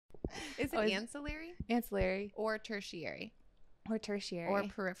Is it ancillary? Ancillary. Or tertiary? Or tertiary. Or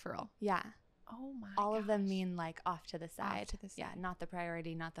peripheral? Yeah. Oh my All of them mean like off to the side. Off to the side. Yeah, not the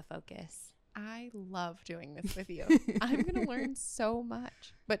priority, not the focus. I love doing this with you. I'm going to learn so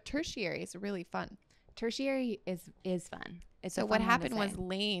much. But tertiary is really fun. Tertiary is fun. It's so what happened was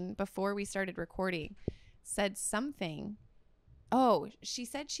Layne, before we started recording, said something. Oh, she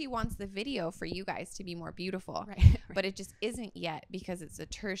said she wants the video for you guys to be more beautiful. Right. But it just isn't yet because it's a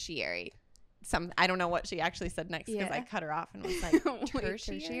tertiary. I don't know what she actually said next because I cut her off and was like,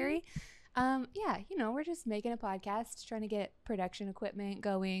 tertiary? Yeah, we're just making a podcast, trying to get production equipment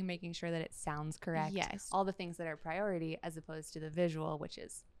going, making sure that it sounds correct. Yes. All the things that are priority as opposed to the visual, which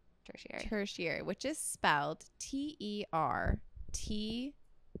is tertiary. Tertiary, which is spelled T-E-R-T.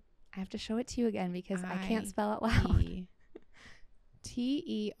 I have to show it to you again because I can't spell it loud.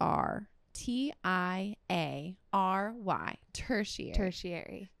 T-E-R-T-I-A-R-Y. Tertiary.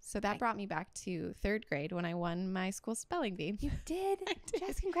 Tertiary. So that brought me back to 3rd grade when I won my school spelling bee. You did? I did.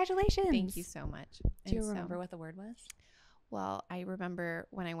 Jess, congratulations. Thank you so much. Do you remember what the word was? Well, I remember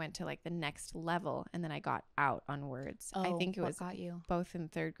when I went to like the next level and then I got out on words. Oh, I think it was got you? Both in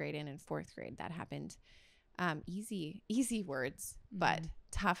 3rd grade and in 4th grade that happened. Easy words, but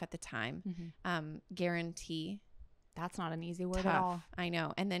tough at the time. Guarantee. That's not an easy word Tough. at all. I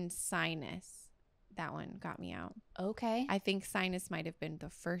know. And then sinus. That one got me out. Okay. I think sinus might have been the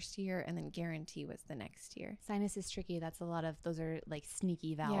first year and then guarantee was the next year. Sinus is tricky. That's a lot of, those are like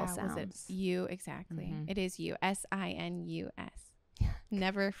sneaky vowel sounds. Was it U? Exactly. It is U. S-I-N-U-S.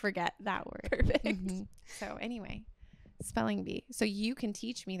 Never forget that word. Perfect. So anyway, spelling bee. So you can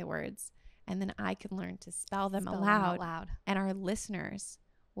teach me the words and then I can learn to spell them out loud. And our listeners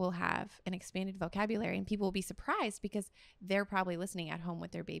will have an expanded vocabulary and people will be surprised because they're probably listening at home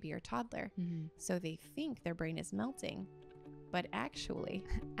with their baby or toddler. So they think their brain is melting, but actually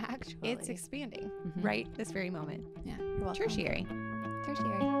it's expanding right this very moment. Yeah. You're welcome. Tertiary.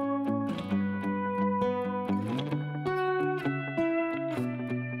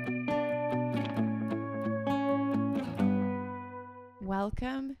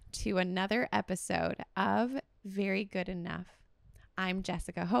 Welcome to another episode of Very Good Enough. I'm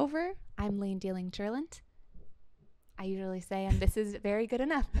Jessica Hover. I'm Layne Dealing-Churlant. I usually say, and this is Very Good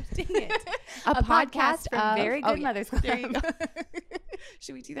Enough. Dang it. A podcast from Very Good Mothers Club. There you go.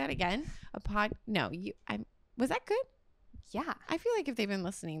 Should we do that again? Was that good? Yeah. I feel like if they've been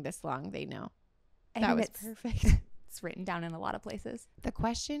listening this long, they know. That was perfect. It's written down in a lot of places. The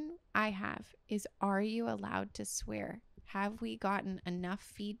question I have is, are you allowed to swear? Have we gotten enough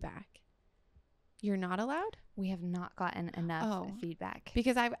feedback? You're not allowed? We have not gotten enough feedback.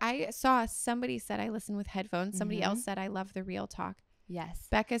 Because I saw somebody said I listen with headphones. Somebody else said I love the real talk. Yes.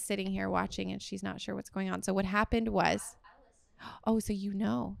 Becca's sitting here watching and she's not sure what's going on. So what happened was, so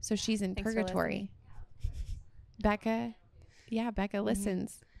she's in purgatory. Becca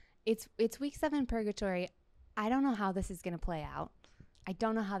listens. It's week 7 purgatory. I don't know how this is going to play out.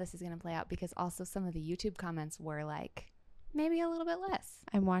 Because also some of the YouTube comments were like, maybe a little bit less.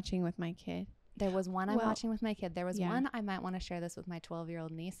 I'm watching with my kid. There was one I'm watching with my kid. There was one I might want to share this with my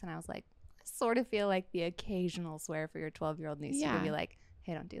 12-year-old niece. And I was like, I sort of feel like the occasional swear for your 12-year-old niece. Yeah. To be like,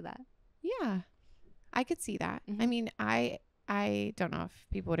 hey, don't do that. Yeah. I could see that. I mean, I don't know if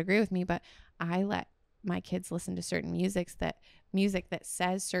people would agree with me, but I let my kids listen to certain music that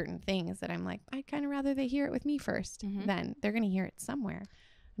says certain things that I'm like, I'd kind of rather they hear it with me first. Then they're going to hear it somewhere.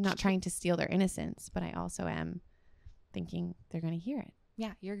 I'm not trying to steal their innocence, but I also am thinking they're going to hear it.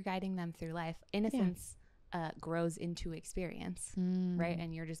 Yeah, you're guiding them through life. Innocence grows into experience, right?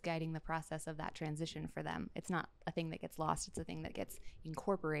 And you're just guiding the process of that transition for them. It's not a thing that gets lost. It's a thing that gets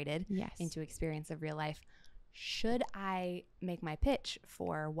incorporated into experience of real life. Should I make my pitch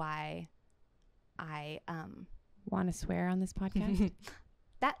for why I want to swear on this podcast?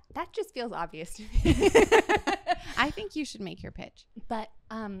 That just feels obvious to me. I think you should make your pitch. But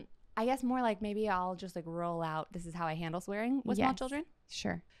I guess more like maybe I'll just like roll out, this is how I handle swearing with small children.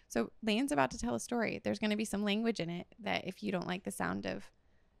 Sure. So Layne's about to tell a story. There's going to be some language in it that if you don't like the sound of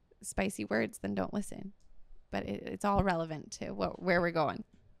spicy words, then don't listen. But it's all relevant to where we're going.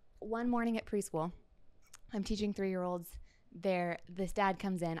 One morning at preschool, I'm teaching 3-year-olds. This dad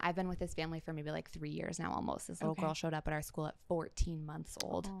comes in. I've been with this family for maybe like 3 years now almost. This little girl showed up at our school at 14 months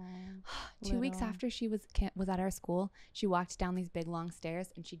old. 2 weeks after she was at our school, she walked down these big long stairs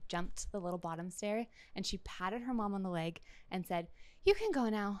and she jumped to the little bottom stair and she patted her mom on the leg and said, "You can go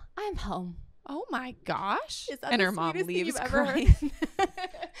now. I'm home." Oh my gosh. And her mom leaves crying.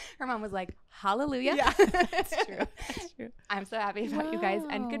 Her mom was like, "Hallelujah." Yeah, that's true. I'm so happy about you guys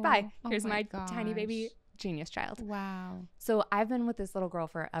and goodbye. Here's my tiny baby genius child. Wow. So I've been with this little girl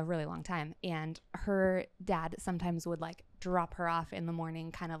for a really long time, and her dad sometimes would like drop her off in the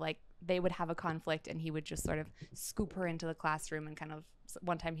morning, kind of like they would have a conflict, and he would just sort of scoop her into the classroom and kind of,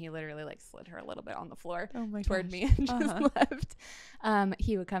 one time he literally like slid her a little bit on the floor toward me and just left.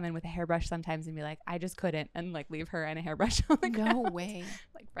 He would come in with a hairbrush sometimes and be like, I just couldn't, and like leave her and a hairbrush on the ground. No way.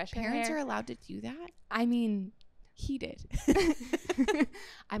 Like fresh Parents hair. are allowed to do that? I mean, He did.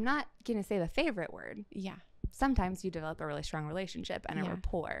 I'm not going to say the favorite word. Yeah. Sometimes you develop a really strong relationship and a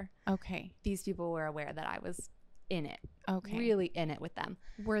rapport. Okay. These people were aware that I was in it. Okay. Really in it with them.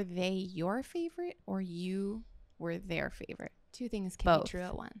 Were they your favorite or you were their favorite? Two things can be true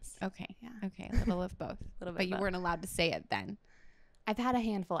at once. Okay. Yeah. Okay. A little of both. But you weren't allowed to say it then. I have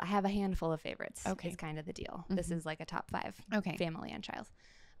a handful of favorites. Okay. Is kind of the deal. Mm-hmm. This is like a top 5. Okay. Family and child.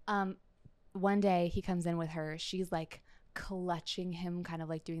 One day he comes in with her. She's like clutching him, kind of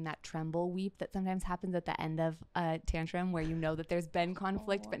like doing that tremble weep that sometimes happens at the end of a tantrum where you know that there's been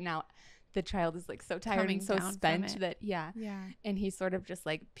conflict, but now the child is like so tired and so spent that yeah. And he sort of just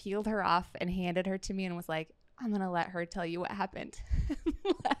like peeled her off and handed her to me and was like, I'm gonna let her tell you what happened.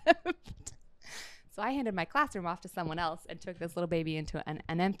 Left. So I handed my classroom off to someone else and took this little baby into an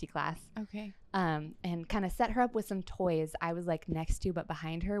empty class. Okay. And kind of set her up with some toys I was like next to but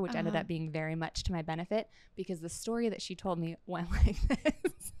behind her, which ended up being very much to my benefit because the story that she told me went like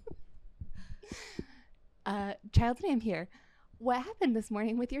this. Child's name here. What happened this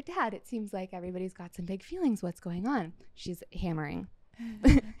morning with your dad? It seems like everybody's got some big feelings. What's going on? She's hammering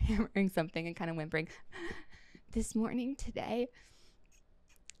something and kind of whimpering. This morning today,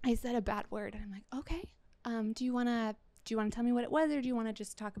 I said a bad word. And I'm like, okay. Do you want to tell me what it was, or do you want to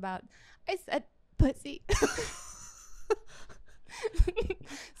just talk about, I said pussy.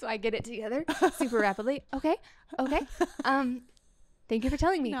 So I get it together super rapidly. Okay. Thank you for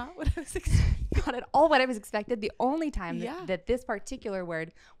telling me. Not what I was expecting. Not at all what I was expected. The only time that this particular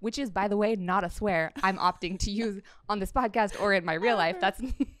word, which is, by the way, not a swear, I'm opting to use on this podcast or in my real life. That's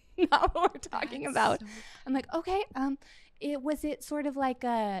not what we're talking about. I'm like, okay, was it sort of like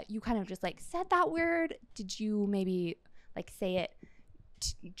you kind of just like said that word? Did you maybe like say it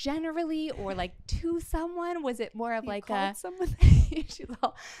generally or like to someone? Was it more of like someone? She's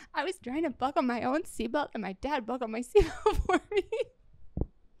all, I was trying to buckle my own seatbelt and my dad buckled my seatbelt for me.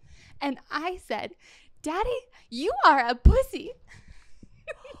 And I said, Daddy, you are a pussy.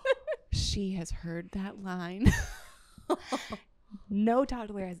 She has heard that line. No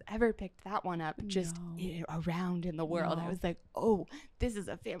toddler has ever picked that one up just around in the world. No. I was like, oh, this is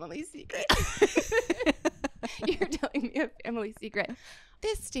a family secret. You're telling me a family secret.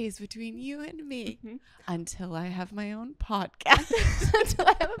 This stays between you and me until I have my own podcast. Until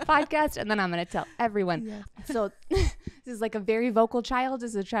I have a podcast, and then I'm going to tell everyone. Yeah. So this is like a very vocal child. This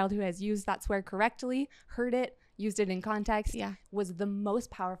is a child who has used that swear correctly, heard it, used it in context, was the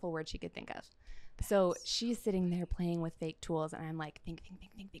most powerful word she could think of. So she's sitting there playing with fake tools, and I'm like, think,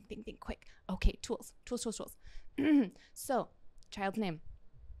 quick. Okay, tools. So, child's name.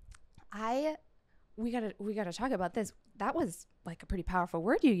 We gotta talk about this. That was like a pretty powerful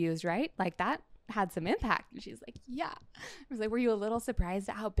word you used, right? Like that had some impact. And she's like, yeah. I was like, were you a little surprised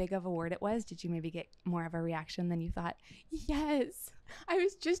at how big of a word it was? Did you maybe get more of a reaction than you thought? Yes, I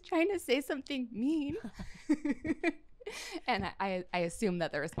was just trying to say something mean. And I assume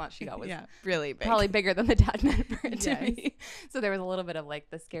that the response she got was really big. Probably bigger than the dad meant for it to be. So there was a little bit of like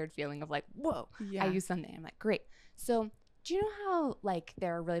the scared feeling of like, whoa, I used something. I'm like, great. So do you know how like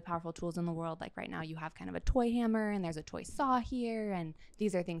there are really powerful tools in the world? Like right now you have kind of a toy hammer and there's a toy saw here, and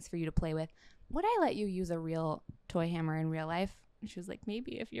these are things for you to play with. Would I let you use a real toy hammer in real life? And she was like,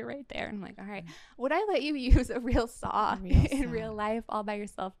 maybe if you're right there. And I'm like, all right. Would I let you use a real saw in real life all by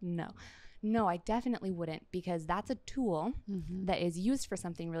yourself? No, I definitely wouldn't, because that's a tool that is used for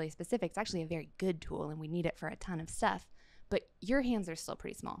something really specific. It's actually a very good tool and we need it for a ton of stuff. But your hands are still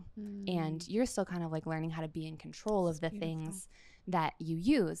pretty small and you're still kind of like learning how to be in control of the things that you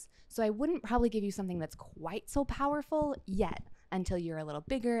use. So I wouldn't probably give you something that's quite so powerful yet until you're a little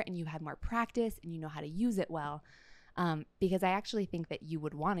bigger and you had more practice and you know how to use it well. Because I actually think that you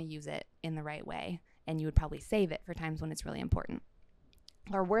would want to use it in the right way and you would probably save it for times when it's really important.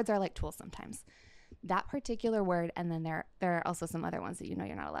 Our words are like tools sometimes. That particular word, and then there are also some other ones that you know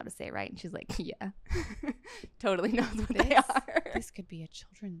you're not allowed to say, right? And she's like, yeah, totally knows what they are. This could be a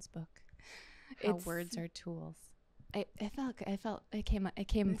children's book. How words are tools. I felt it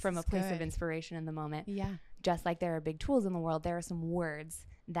came from a place of inspiration in the moment. Yeah. Just like there are big tools in the world, there are some words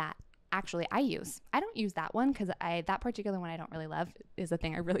that actually I use. I don't use that one because that particular one I don't really love is a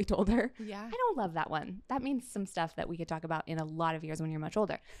thing I really told her. Yeah. I don't love that one. That means some stuff that we could talk about in a lot of years when you're much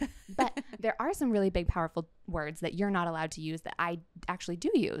older. But There are some really big, powerful words that you're not allowed to use that I actually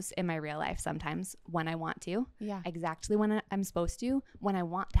do use in my real life sometimes when I want to. Yeah. Exactly when I'm supposed to, when I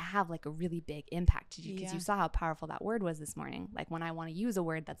want to have like a really big impact. Because you saw how powerful that word was this morning. Like when I want to use a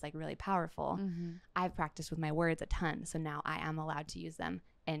word that's like really powerful, I've practiced with my words a ton. So now I am allowed to use them.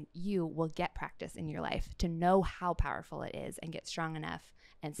 And you will get practice in your life to know how powerful it is and get strong enough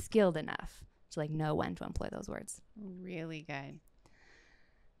and skilled enough to like know when to employ those words. Really good.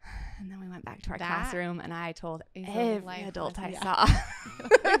 And then we went back to our classroom and I told every adult I saw.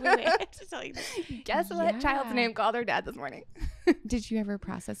 Wait, I have to tell you this. Guess what child's name called their dad this morning? Did you ever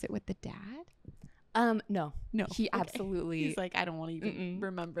process it with the dad? No. He absolutely. He's like, I don't want to even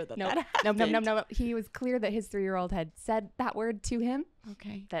remember that. No. He was clear that his 3-year-old had said that word to him.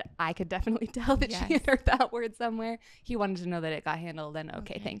 Okay. That I could definitely tell that she had heard that word somewhere. He wanted to know that it got handled and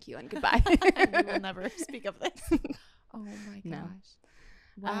okay. Thank you and goodbye. We will never speak of this. Oh my gosh. No.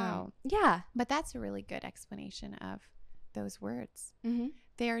 Wow. Yeah. But that's a really good explanation of those words. Mm-hmm.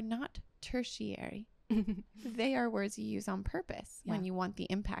 They are not tertiary. They are words you use on purpose when you want the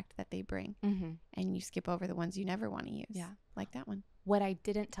impact that they bring. And you skip over the ones you never want to use. Yeah. Like that one. What I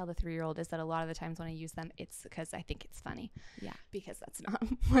didn't tell the 3-year-old is that a lot of the times when I use them, it's because I think it's funny. Yeah. Because that's not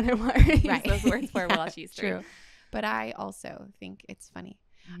what I want to use those words for while she's 3. True. But I also think it's funny.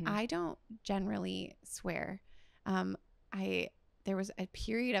 I don't generally swear. There was a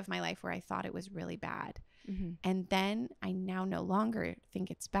period of my life where I thought it was really bad. And then I now no longer think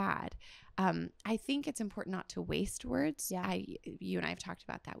it's bad. I think it's important not to waste words. Yeah. You and I have talked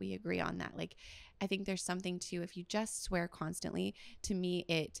about that. We agree on that. Like, I think there's something to, if you just swear constantly, to me,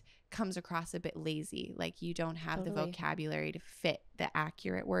 it comes across a bit lazy. Like you don't have the vocabulary to fit the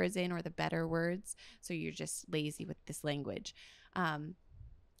accurate words in or the better words. So you're just lazy with this language.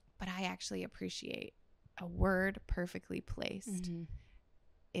 But I actually appreciate a word perfectly placed.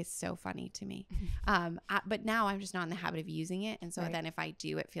 Is so funny to me. But now I'm just not in the habit of using it. And so then if I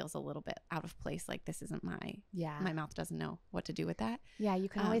do, it feels a little bit out of place. Like this isn't my mouth doesn't know what to do with that. Yeah. You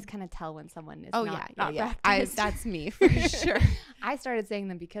can always kind of tell when someone is not that's me for sure. I started saying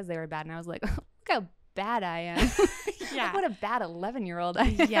them because they were bad. And I was like, look how bad I am. Like, what a bad 11-year-old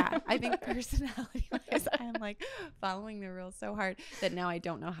I am. Yeah. I think personality wise, I'm like following the rules so hard that now I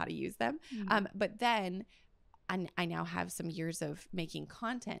don't know how to use them. But then I now have some years of making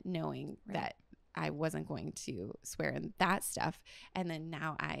content knowing that I wasn't going to swear in that stuff. And then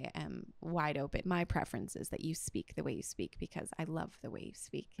now I am wide open. My preference is that you speak the way you speak because I love the way you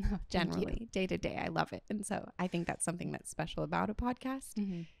speak generally day to day. I love it. And so I think that's something that's special about a podcast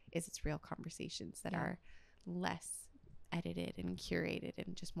is it's real conversations that are less edited and curated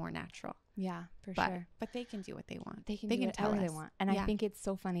and just more natural. Yeah, for sure. But they can do what they want. They can tell what they want. And I think it's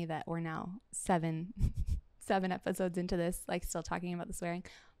so funny that we're now 7 episodes into this, like still talking about the swearing,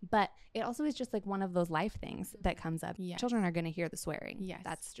 but it also is just like one of those life things that comes up. Children are going to hear the swearing.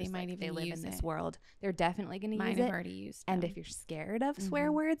 That's just they live in this world. They're definitely going to use it. Mine have already used them. And if you're scared of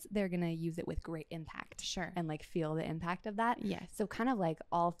swear words, they're going to use it with great impact. Sure. And like feel the impact of that. Yes. So kind of like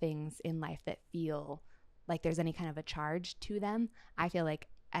all things in life that feel like there's any kind of a charge to them, I feel like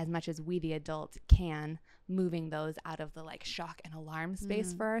as much as we the adult can, moving those out of the like shock and alarm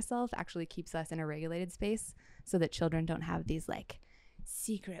space for ourselves actually keeps us in a regulated space so that children don't have these like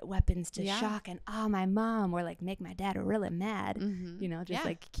secret weapons to shock and my mom or like make my dad really mad. You know, just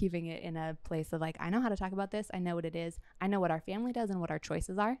like keeping it in a place of like, I know how to talk about this. I know what it is. I know what our family does and what our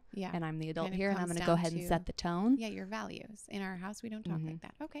choices are. Yeah. And I'm the adult here and I'm going to go ahead and set the tone. Yeah. Your values. In our house, we don't talk like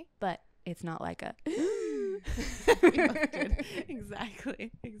that. Okay. But it's not like a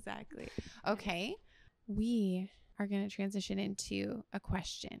Exactly. Okay. We are going to transition into a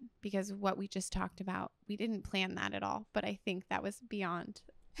question because what we just talked about, we didn't plan that at all, but I think that was beyond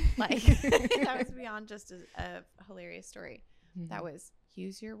like that was beyond just a hilarious story. That was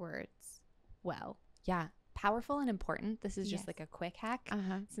use your words well. Yeah. Powerful and important. This is just like a quick hack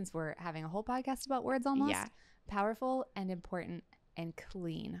since we're having a whole podcast about words almost. Yeah. Powerful and important and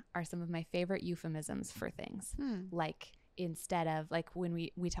clean are some of my favorite euphemisms for things. Like instead of like when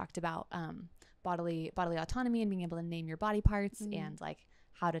we talked about bodily autonomy and being able to name your body parts and like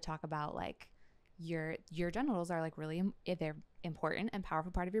how to talk about like your genitals are like really they're important and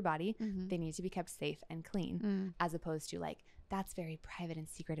powerful part of your body. They need to be kept safe and clean as opposed to like that's very private and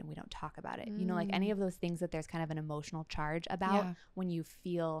secret and we don't talk about it. You know, like any of those things that there's kind of an emotional charge about when you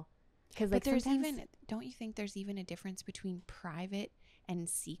feel. Because like there's even, don't you think there's even a difference between private and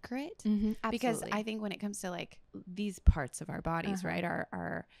secret? Because I think when it comes to like these parts of our bodies, right,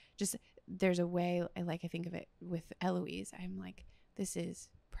 are just, there's a way, like I think of it with Eloise, I'm like, this is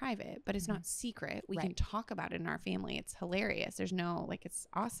private, but it's not secret. We can talk about it in our family. It's hilarious. There's no, like, it's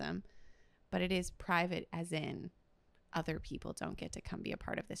awesome. but it is private, as in other people don't get to come be a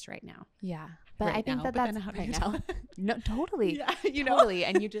part of this right now. Yeah. But right I think now, that's how right now. No, totally. Yeah, you know. Totally.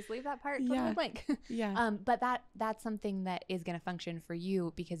 And you just leave that part totally blank. Yeah. But that's something that is going to function for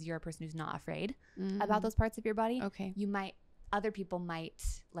you because you're a person who's not afraid about those parts of your body. Okay. Other people might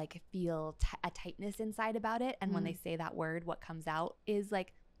like feel a tightness inside about it. And when they say that word, what comes out is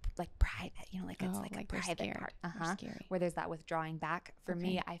like private, you know, like it's like a private part. Scary. Where there's that withdrawing back. For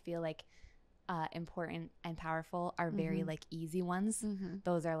me, I feel like important and powerful are very like easy ones.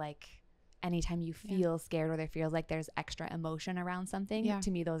 Those are like anytime you feel scared or there feels like there's extra emotion around something,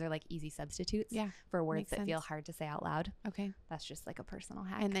 to me those are like easy substitutes for words that feel hard to say out loud. Okay. That's just like a personal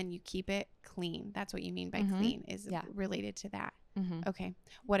hack. And then you keep it clean. That's what you mean by clean, is related to that. Okay.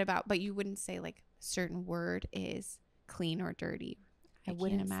 What about, but you wouldn't say like a certain word is clean or dirty. I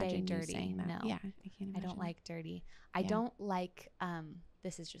wouldn't say dirty. You saying that. No. Yeah. I can't imagine. I don't like dirty. I don't like,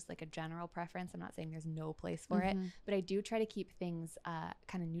 this is just like a general preference. I'm not saying there's no place for it, but I do try to keep things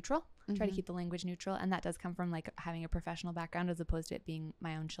kind of neutral, try to keep the language neutral. And that does come from like having a professional background as opposed to it being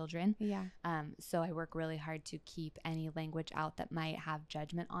my own children. Yeah. So I work really hard to keep any language out that might have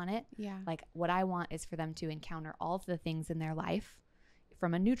judgment on it. Yeah. Like what I want is for them to encounter all of the things in their life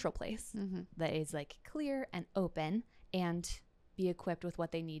from a neutral place that is like clear and open and be equipped with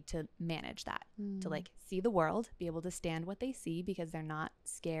what they need to manage that, to like see the world, be able to stand what they see because they're not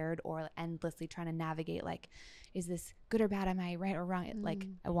scared or endlessly trying to navigate like, is this good or bad? Am I right or wrong? Like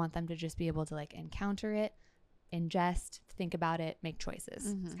I want them to just be able to like encounter it, ingest, think about it, make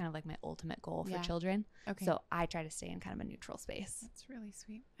choices. It's kind of like my ultimate goal for children. Okay. So I try to stay in kind of a neutral space. That's really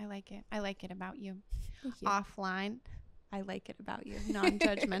sweet. I like it. I like it about you. Thank you. Offline, I like it about you.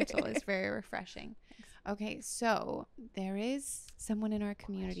 Non-judgmental is very refreshing. Okay, so there is someone in our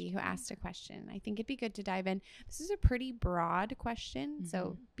community who asked a question. I think it'd be good to dive in. This is a pretty broad question,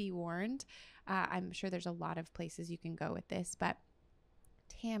 so be warned. I'm sure there's a lot of places you can go with this, but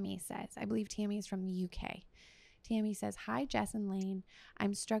Tammy says, I believe Tammy is from the UK. Tammy says, hi, Jess and Layne.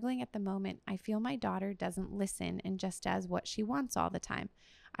 I'm struggling at the moment. I feel my daughter doesn't listen and just does what she wants all the time.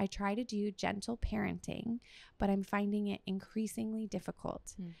 I try to do gentle parenting, but I'm finding it increasingly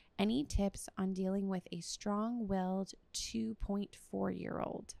difficult. Any tips on dealing with a strong-willed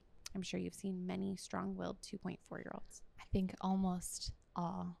 2.4-year-old? I'm sure you've seen many strong-willed 2.4-year-olds. I think almost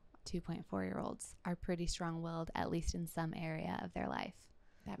all 2.4-year-olds are pretty strong-willed, at least in some area of their life.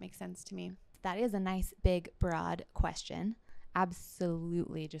 That makes sense to me. That is a nice, big, broad question.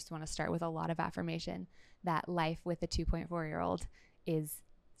 Absolutely just want to start with a lot of affirmation that life with a 2.4-year-old is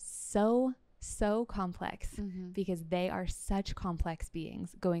so complex because they are such complex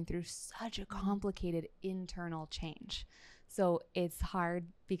beings going through such a complicated internal change. So it's hard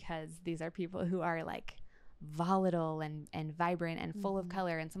because these are people who are like volatile and vibrant and full of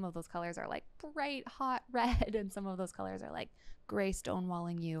color, and some of those colors are like bright hot red and some of those colors are like gray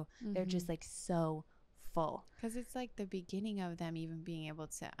stonewalling you. They're just like so full because it's like the beginning of them even being able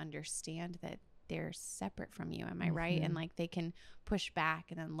to understand that they're separate from you. Am I right? And like they can push back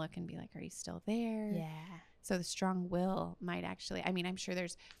and then look and be like, are you still there? Yeah. So the strong will might actually, I mean, I'm sure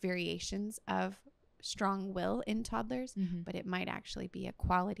there's variations of strong will in toddlers, but it might actually be a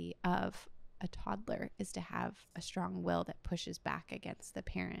quality of a toddler is to have a strong will that pushes back against the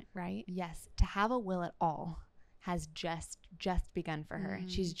parent, right? Yes. To have a will at all has just begun for her.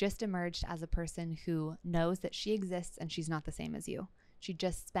 She's just emerged as a person who knows that she exists and she's not the same as you. She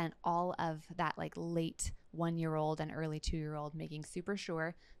just spent all of that like late 1-year-old and early 2-year-old making super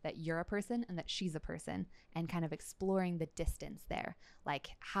sure that you're a person and that she's a person and kind of exploring the distance there. Like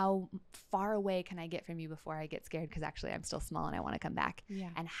how far away can I get from you before I get scared because actually I'm still small and I want to come back? Yeah.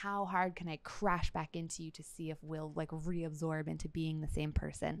 And how hard can I crash back into you to see if we'll like reabsorb into being the same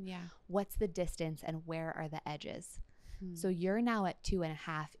person? Yeah. What's the distance and where are the edges? So you're now at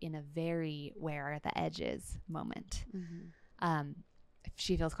 2.5 in a very where are the edges moment.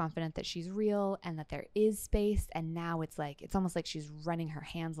 She feels confident that she's real and that there is space. And now it's almost like she's running her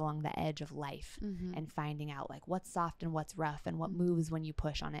hands along the edge of life and finding out like what's soft and what's rough and what moves when you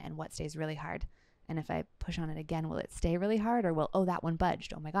push on it and what stays really hard. And if I push on it again, will it stay really hard or will, that one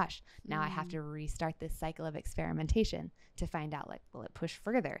budged? Oh my gosh. Now I have to restart this cycle of experimentation to find out like, will it push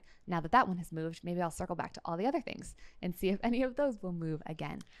further? Now that one has moved, maybe I'll circle back to all the other things and see if any of those will move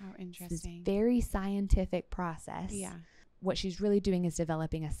again. How interesting. This very scientific process. Yeah. What she's really doing is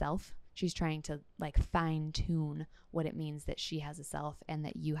developing a self. She's trying to like fine tune what it means that she has a self and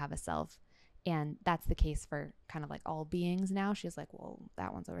that you have a self. And that's the case for kind of like all beings now. She's like, well,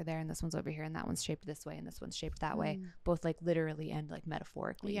 that one's over there and this one's over here and that one's shaped this way and this one's shaped that way, both like literally and like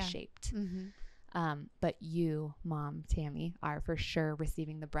metaphorically shaped. But you, Mom Tammy, are for sure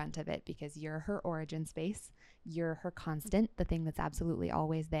receiving the brunt of it because you're her origin space. You're her constant, the thing that's absolutely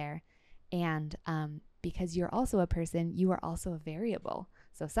always there. And because you're also a person, you are also a variable.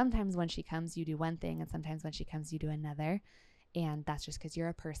 So sometimes when she comes, you do one thing, and sometimes when she comes, you do another. And that's just because you're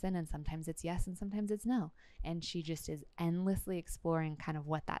a person, and sometimes it's yes and sometimes it's no. And she just is endlessly exploring kind of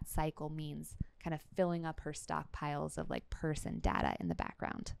what that cycle means, kind of filling up her stockpiles of like person data in the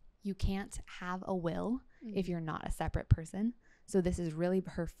background. You can't have a will if you're not a separate person. So this is really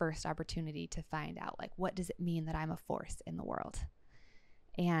her first opportunity to find out, like, what does it mean that I'm a force in the world?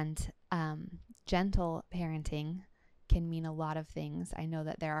 And gentle parenting can mean a lot of things. I know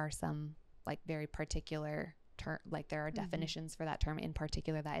that there are some like very particular like there are definitions for that term in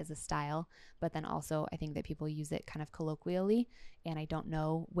particular. That is a style, but then also I think that people use it kind of colloquially, and I don't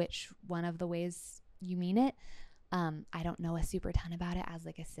know which one of the ways you mean it. I don't know a super ton about it as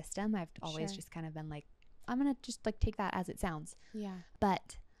like a system. I've always just kind of been like, I'm going to just like take that as it sounds. Yeah.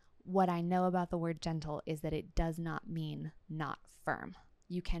 But what I know about the word gentle is that it does not mean not firm.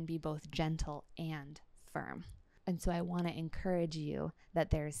 You can be both gentle and firm. And so I want to encourage you that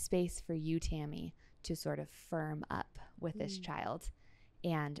there's space for you, Tammy, to sort of firm up with this child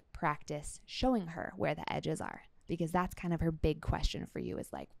and practice showing her where the edges are, because that's kind of her big question for you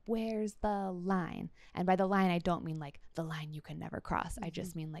is like, where's the line? And by the line, I don't mean like the line you can never cross. I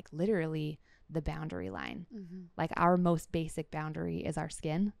just mean like literally the boundary line. Like our most basic boundary is our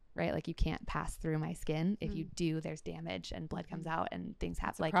skin, right? Like you can't pass through my skin. If you do, there's damage and blood comes out and things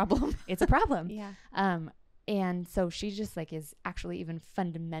happen. Like problem. It's a problem. Yeah. And so she just like is actually even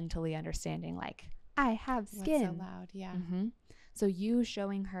fundamentally understanding like, I have skin. What's allowed, yeah. So you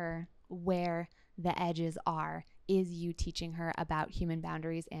showing her where the edges are is you teaching her about human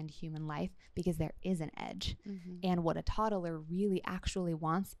boundaries and human life, because there is an edge. And what a toddler really actually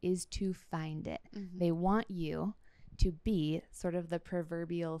wants is to find it. They want you to be sort of the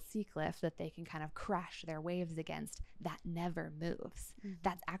proverbial sea cliff that they can kind of crash their waves against that never moves.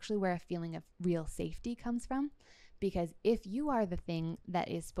 That's actually where a feeling of real safety comes from. Because if you are the thing that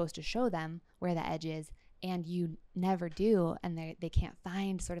is supposed to show them where the edge is and you never do, and they can't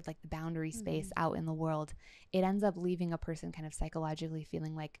find sort of like the boundary space out in the world, it ends up leaving a person kind of psychologically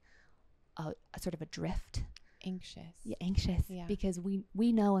feeling like a sort of adrift. Anxious. Yeah, anxious. Yeah. Because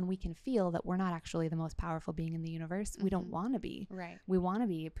we know and we can feel that we're not actually the most powerful being in the universe. We don't want to be. Right. We want to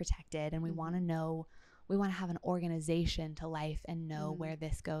be protected, and we want to know. We want to have an organization to life and know where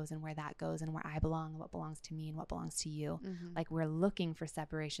this goes and where that goes and where I belong and what belongs to me and what belongs to you. Like we're looking for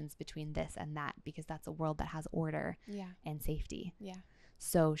separations between this and that, because that's a world that has order and safety. Yeah.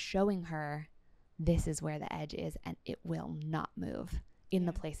 So showing her this is where the edge is and it will not move in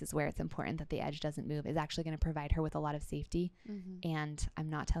the places where it's important that the edge doesn't move is actually going to provide her with a lot of safety. And I'm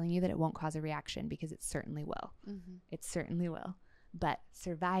not telling you that it won't cause a reaction, because it certainly will. It certainly will. But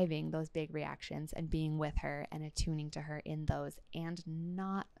surviving those big reactions and being with her and attuning to her in those and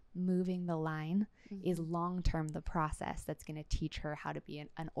not moving the line is long-term the process that's going to teach her how to be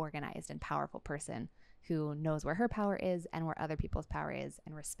an organized and powerful person who knows where her power is and where other people's power is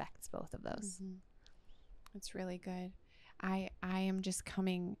and respects both of those. That's really good. I am just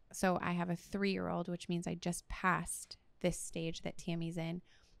coming. So I have a 3-year-old, which means I just passed this stage that Tammy's in.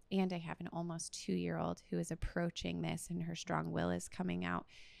 And I have an almost 2-year-old who is approaching this, and her strong will is coming out.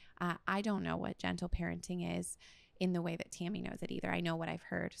 I don't know what gentle parenting is in the way that Tammy knows it either. I know what I've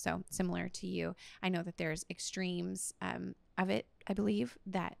heard. So similar to you, I know that there's extremes of it, I believe,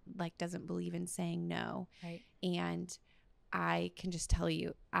 that like doesn't believe in saying no. Right. And I can just tell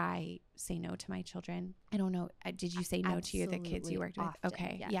you, I say no to my children. I don't know. Did you say no to the kids you worked with?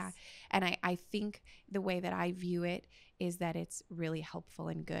 Okay. Yes. Yeah. And I think the way that I view it is that it's really helpful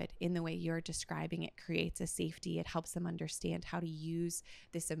and good in the way you're describing it. Creates a safety. It helps them understand how to use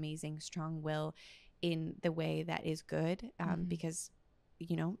this amazing strong will in the way that is good, because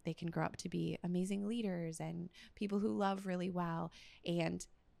you know, they can grow up to be amazing leaders and people who love really well and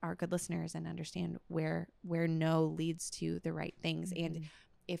are good listeners and understand where no leads to the right things. And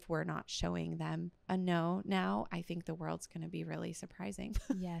if we're not showing them a no now, I think the world's going to be really surprising.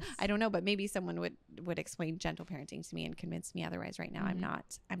 Yes. I don't know, but maybe someone would explain gentle parenting to me and convince me otherwise. Right now, I'm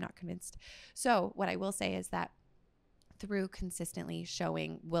not convinced. So what I will say is that through consistently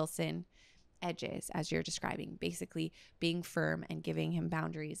showing Wilson edges, as you're describing, basically being firm and giving him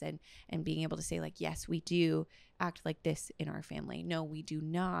boundaries and being able to say like, yes, we do act like this in our family. No, we do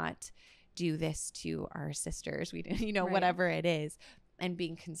not do this to our sisters. We do, you know, right. Whatever it is, and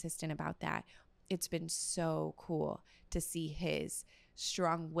being consistent about that. It's been so cool to see his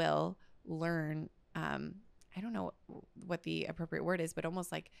strong will learn. I don't know what the appropriate word is, but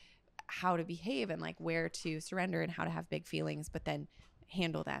almost like how to behave and like where to surrender and how to have big feelings, but then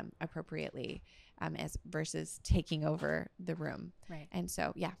handle them appropriately, as versus taking over the room. Right. And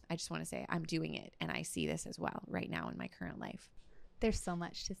so, yeah, I just want to say I'm doing it, and I see this as well right now in my current life. There's so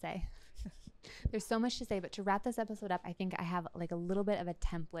much to say. There's so much to say, but to wrap this episode up, I think I have like a little bit of a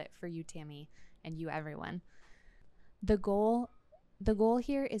template for you, Tammy, and you, everyone. The goal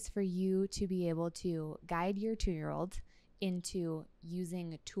here is for you to be able to guide your 2-year-old into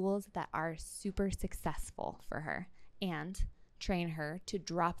using tools that are super successful for her, and train her to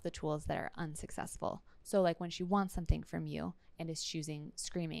drop the tools that are unsuccessful. So like when she wants something from you and is choosing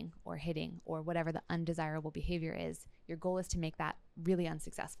screaming or hitting or whatever the undesirable behavior is, your goal is to make that really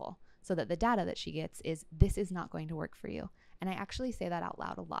unsuccessful, so that the data that she gets is, this is not going to work for you. And I actually say that out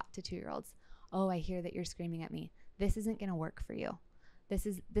loud a lot to 2-year-olds. Oh, I hear that you're screaming at me. This isn't going to work for you. This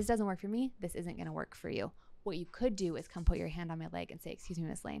doesn't work for me. This isn't going to work for you. What you could do is come put your hand on my leg and say, excuse me,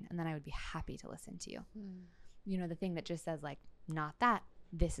 Miss Layne, and then I would be happy to listen to you. You know, the thing that just says like, not that,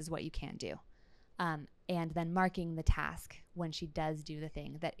 this is what you can do. And then marking the task when she does do the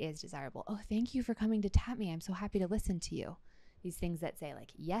thing that is desirable. Oh, thank you for coming to tap me. I'm so happy to listen to you. These things that say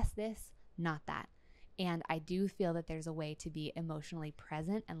like, yes, this, not that. And I do feel that there's a way to be emotionally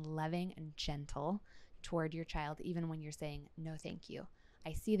present and loving and gentle toward your child, even when you're saying, no, thank you.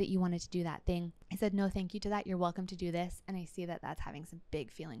 I see that you wanted to do that thing. I said, no, thank you to that. You're welcome to do this. And I see that that's having some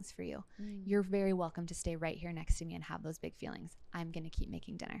big feelings for you. You're very welcome to stay right here next to me and have those big feelings. I'm going to keep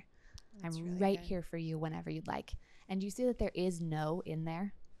making dinner. That's I'm really right good. Here for you whenever you'd like. And you see that there is no in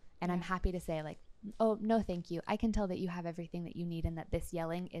there. And I'm happy to say like, oh, no, thank you. I can tell that you have everything that you need and that this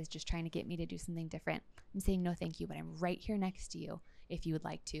yelling is just trying to get me to do something different. I'm saying no, thank you, but I'm right here next to you if you would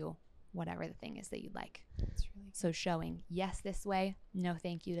like to, whatever the thing is that you'd like. That's really good. So showing yes this way, no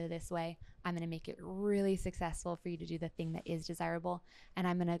thank you to this way. I'm going to make it really successful for you to do the thing that is desirable. And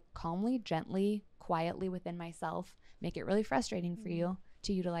I'm going to calmly, gently, quietly within myself, make it really frustrating for you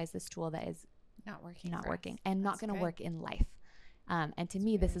to utilize this tool that is not working and not going to work in life. And to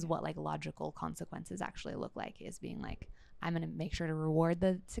me, this is what like logical consequences actually look like, is being like, I'm going to make sure to reward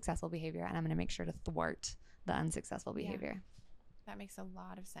the successful behavior and I'm going to make sure to thwart the unsuccessful behavior. That makes a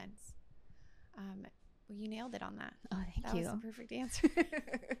lot of sense. Well, you nailed it on that. Oh, thank you. That was the perfect answer.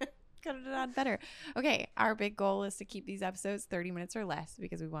 Could have done better. Okay, our big goal is to keep these episodes 30 minutes or less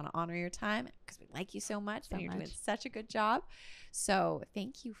because we want to honor your time, because we like you so much and you're doing such a good job. So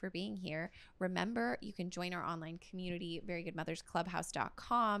thank you for being here. Remember, you can join our online community,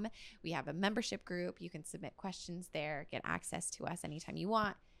 verygoodmothersclubhouse.com. We have a membership group. You can submit questions there, get access to us anytime you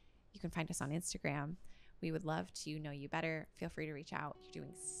want. You can find us on Instagram. We would love to know you better. Feel free to reach out. You're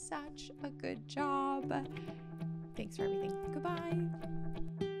doing such a good job. Thanks for everything. Goodbye.